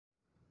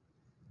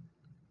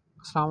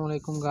Assalamu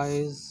alaikum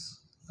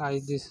guys,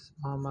 this is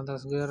Muhammad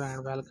Asghar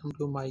and welcome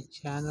to my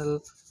channel.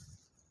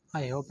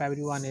 I hope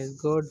everyone is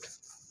good.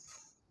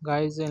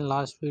 Guys, in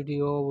last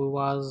video we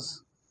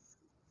was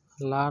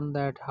learn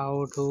that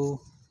how to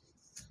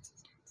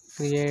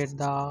create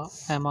the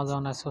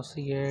Amazon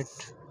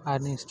Associate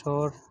earning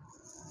store.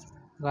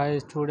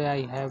 Guys, today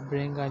I have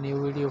bring a new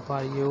video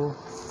for you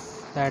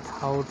that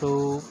how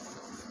to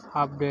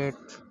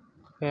update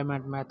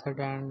payment method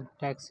and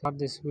tax for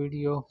this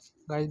video.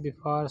 Guys,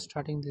 before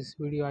starting this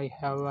video I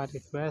have a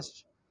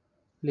request.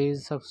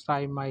 Please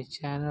subscribe my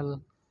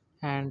channel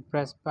and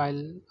press bell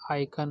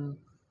icon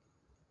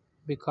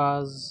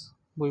because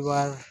we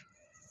were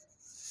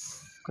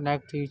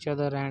connect to each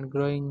other and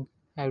growing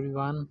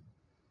everyone.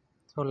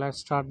 So let's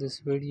start this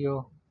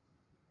video.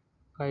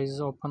 Guys,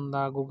 open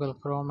the Google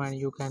Chrome and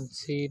you can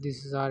see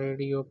this is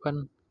already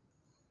open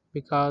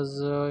because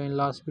in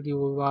last video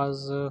we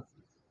was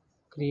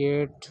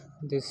create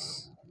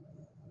this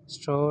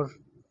store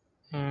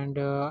and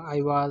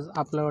I was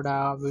upload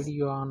a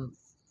video on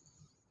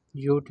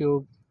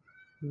YouTube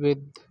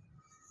with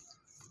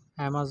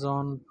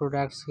Amazon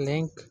products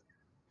link,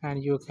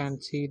 and you can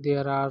see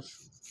there are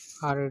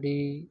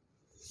already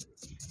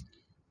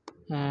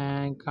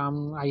and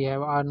come I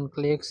have earned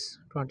clicks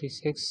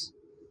 26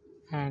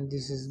 and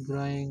this is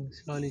growing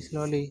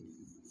slowly.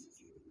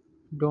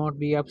 Don't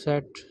be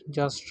upset,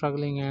 just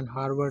struggling and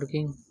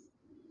hardworking.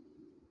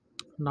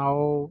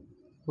 Now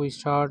we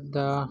start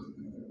the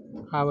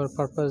our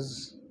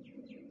purpose.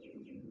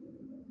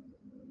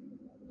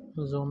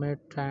 Zoom it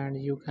and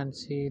you can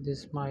see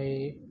this my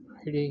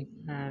ID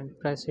and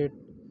press it.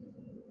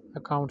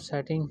 Account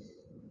setting.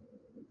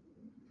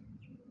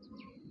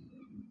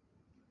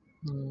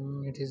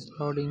 It is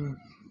loading.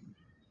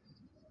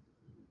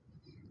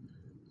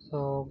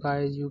 So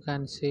guys, you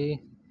can see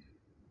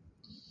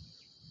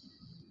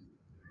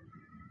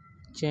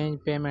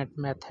change payment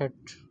method.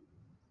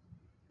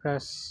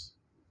 Press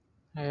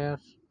here.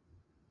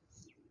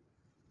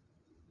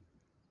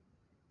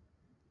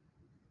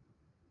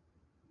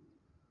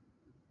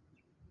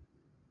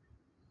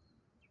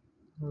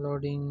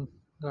 Loading.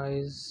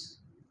 Guys,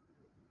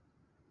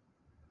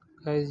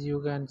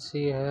 you can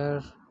see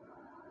here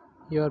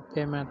your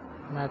payment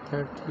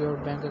method. Your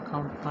bank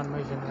account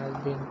information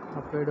has been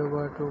copied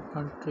over to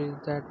countries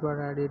that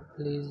were added.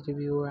 Please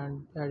review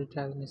and edit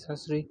as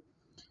necessary.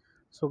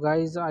 So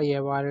guys, I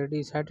have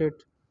already set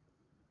it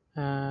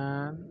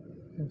uh,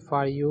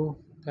 for you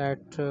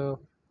that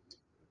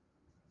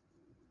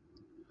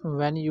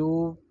when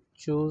you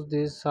choose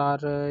this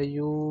or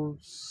you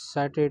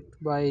set it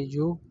by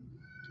you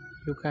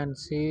can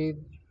see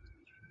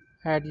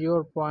at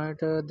your point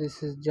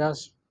this is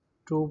just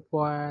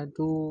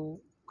 2.2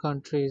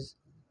 countries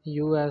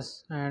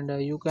US and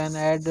you can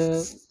add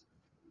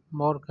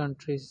more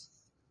countries.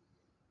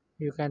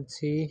 You can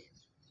see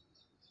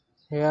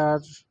here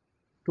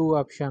two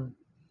option.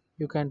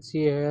 You can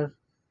see here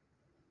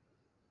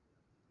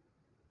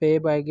pay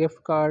by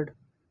gift card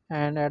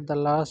and at the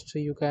last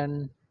you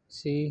can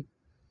see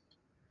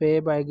pay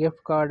by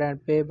gift card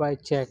and pay by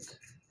check.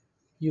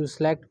 You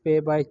select pay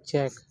by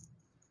check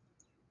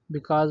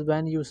because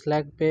when you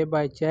select pay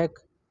by check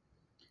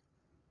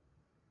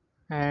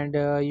and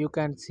you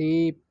can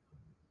see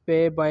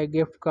pay by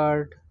gift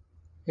card,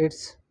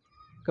 its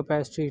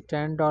capacity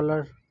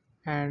 $10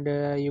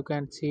 and you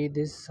can see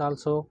this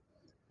also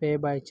pay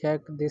by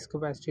check, this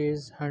capacity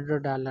is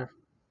 $100.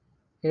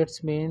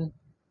 It's mean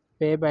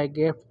pay by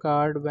gift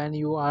card when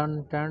you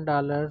earn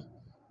 $10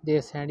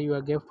 they send you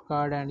a gift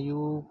card and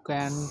you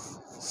can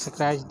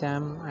scratch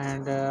them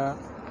and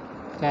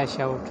cash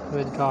out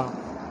withdraw.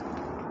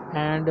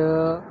 And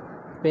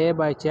pay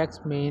by checks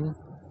mean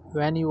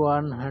when you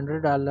earn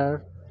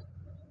 $100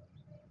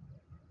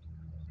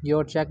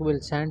 your check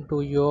will send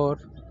to your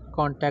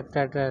contact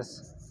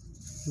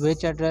address,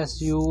 which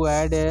address you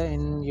add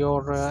in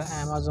your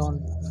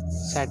Amazon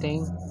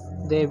setting.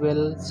 They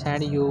will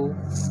send you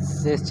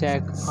this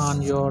check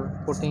on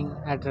your putting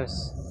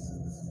address.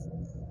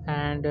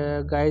 And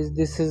guys,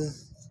 this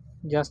is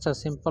just a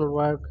simple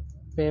work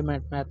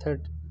payment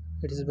method.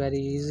 It is very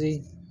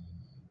easy.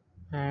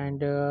 And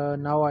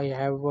now I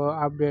have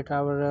update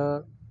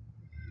our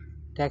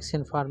tax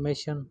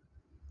information.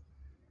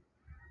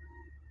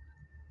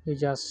 You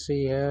just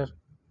see here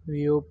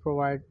view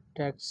provide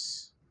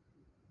tax.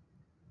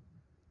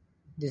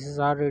 This is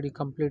already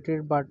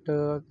completed but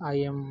I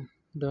am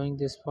doing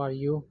this for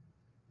you.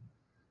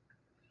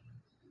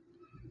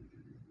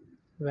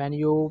 When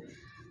you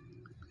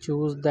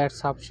choose that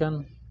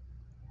option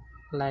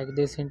like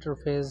this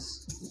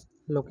interface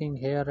looking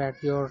here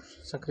at your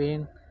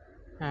screen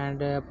and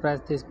press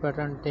this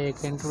button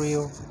take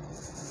interview.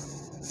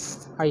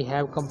 I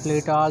have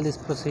complete all this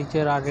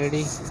procedure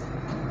already.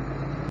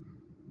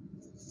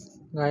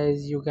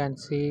 Guys, you can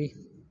see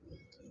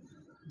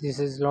this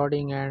is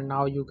loading and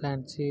now you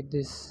can see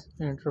this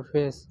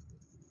interface.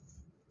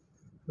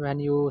 When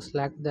you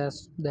select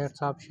this that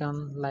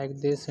option like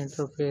this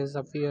interface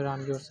appear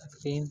on your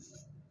screen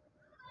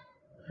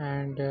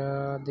and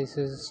this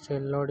is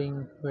still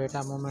loading. Wait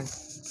a moment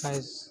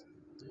guys.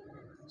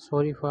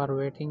 Sorry for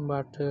waiting,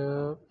 but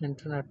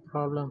internet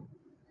problem.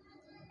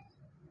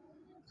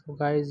 So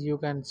guys, you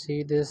can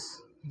see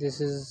this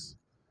is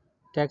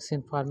tax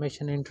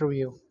information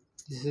interview.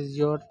 This is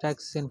your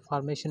tax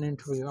information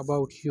interview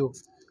about you.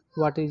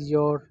 What is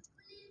your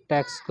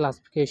tax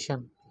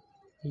classification?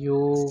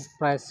 You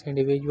press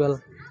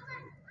individual.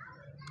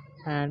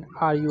 And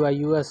are you a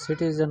US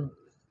citizen?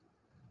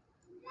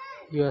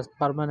 US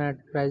permanent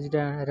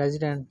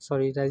resident?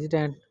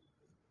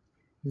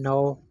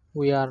 No,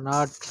 we are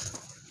not.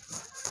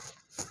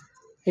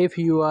 If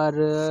you are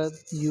a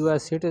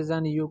US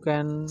citizen, you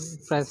can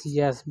press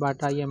yes,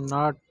 but I am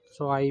not,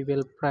 so I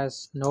will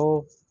press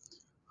no.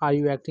 Are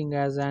you acting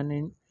as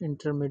an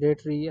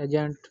intermediary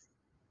agent?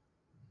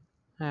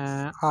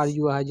 Are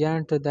you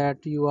agent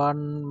that you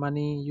earn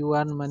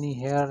money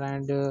here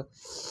and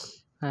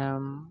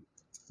um,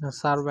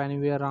 serve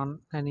anywhere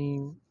on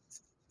any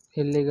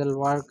illegal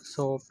work?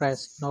 So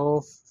press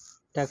no.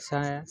 Tax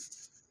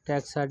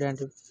tax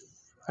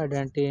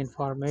identity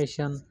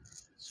information.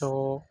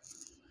 So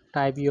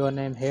type your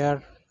name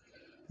here.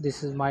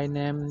 This is my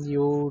name.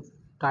 You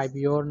type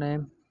your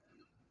name.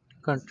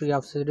 Country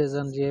of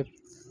citizenship.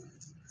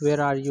 Where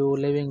are you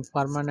living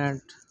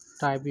permanent?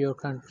 Type your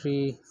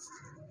country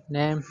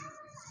name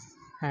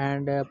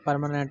and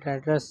permanent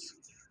address.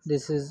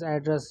 This is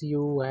address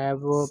you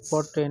have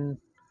put in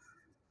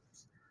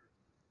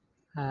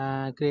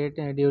create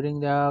during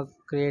the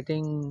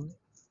creating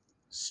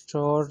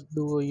store.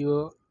 Do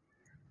you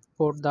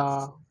put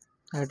the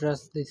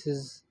address? This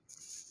is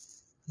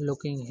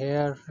looking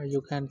here.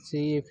 You can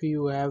see if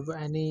you have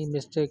any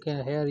mistake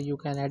in here, you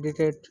can edit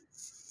it.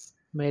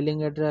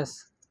 Mailing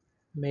address,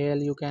 mail,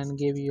 you can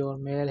give your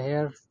mail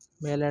here,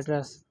 mail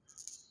address.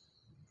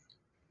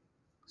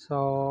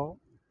 So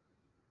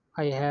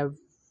I have,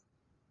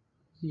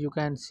 you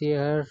can see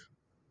here,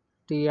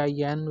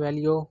 TIN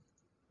value.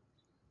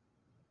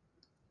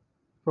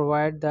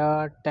 Provide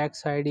the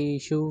tax ID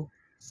issue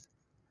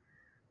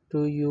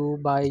to you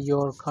by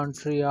your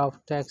country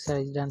of tax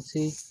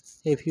residency.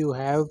 If you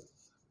have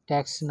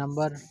tax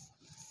number,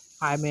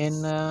 I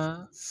mean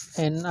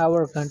in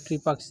our country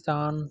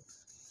Pakistan,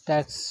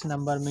 tax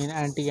number mean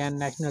NTN,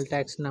 national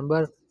tax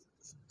number.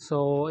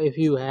 So if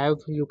you have,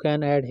 you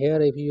can add here.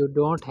 If you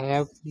don't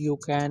have, you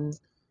can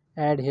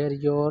add here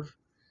your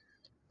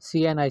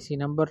CNIC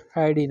number,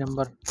 ID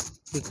number,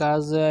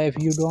 because if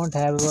you don't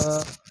have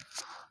a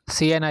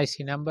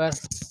CNIC number,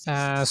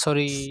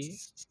 sorry,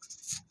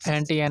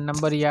 NTN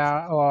number,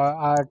 yeah,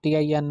 or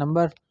TIN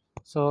number,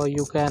 so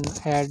you can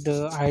add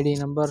ID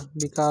number,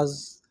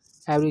 because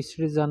every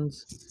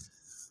citizen's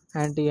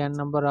NTN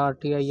number or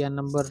TIN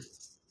number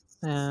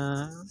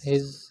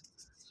is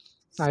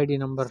ID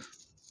number.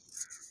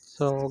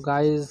 So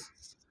guys,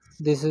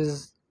 this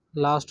is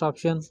last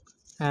option,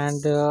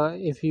 and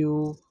if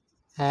you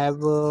have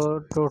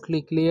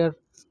totally clear,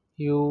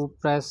 you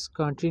press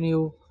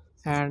continue,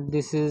 and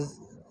this is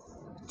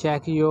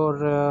check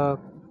your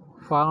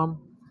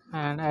form,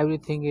 and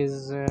everything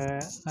is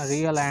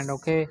real and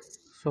okay,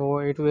 so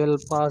it will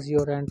pass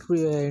your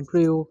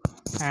interview,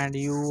 and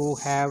you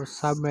have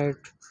submit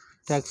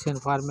tax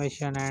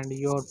information, and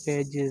your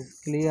page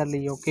is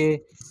clearly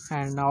okay,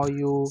 and now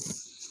you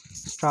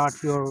start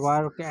your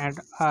work,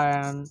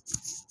 and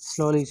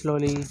slowly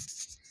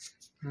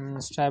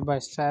step by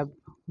step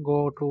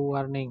go to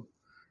earning.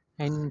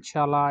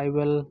 Inshallah, I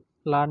will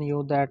learn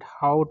you that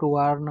how to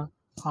earn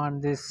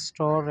on this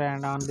store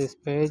and on this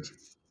page.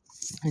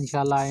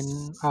 Inshallah,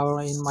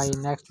 in my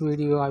next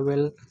video I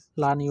will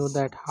learn you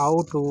that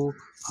how to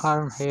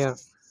earn here.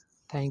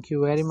 Thank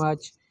you very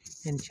much.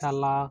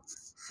 Inshallah,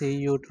 see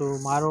you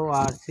tomorrow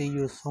or see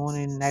you soon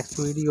in next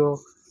video.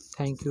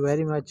 Thank you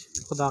very much.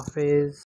 Khuda Hafiz.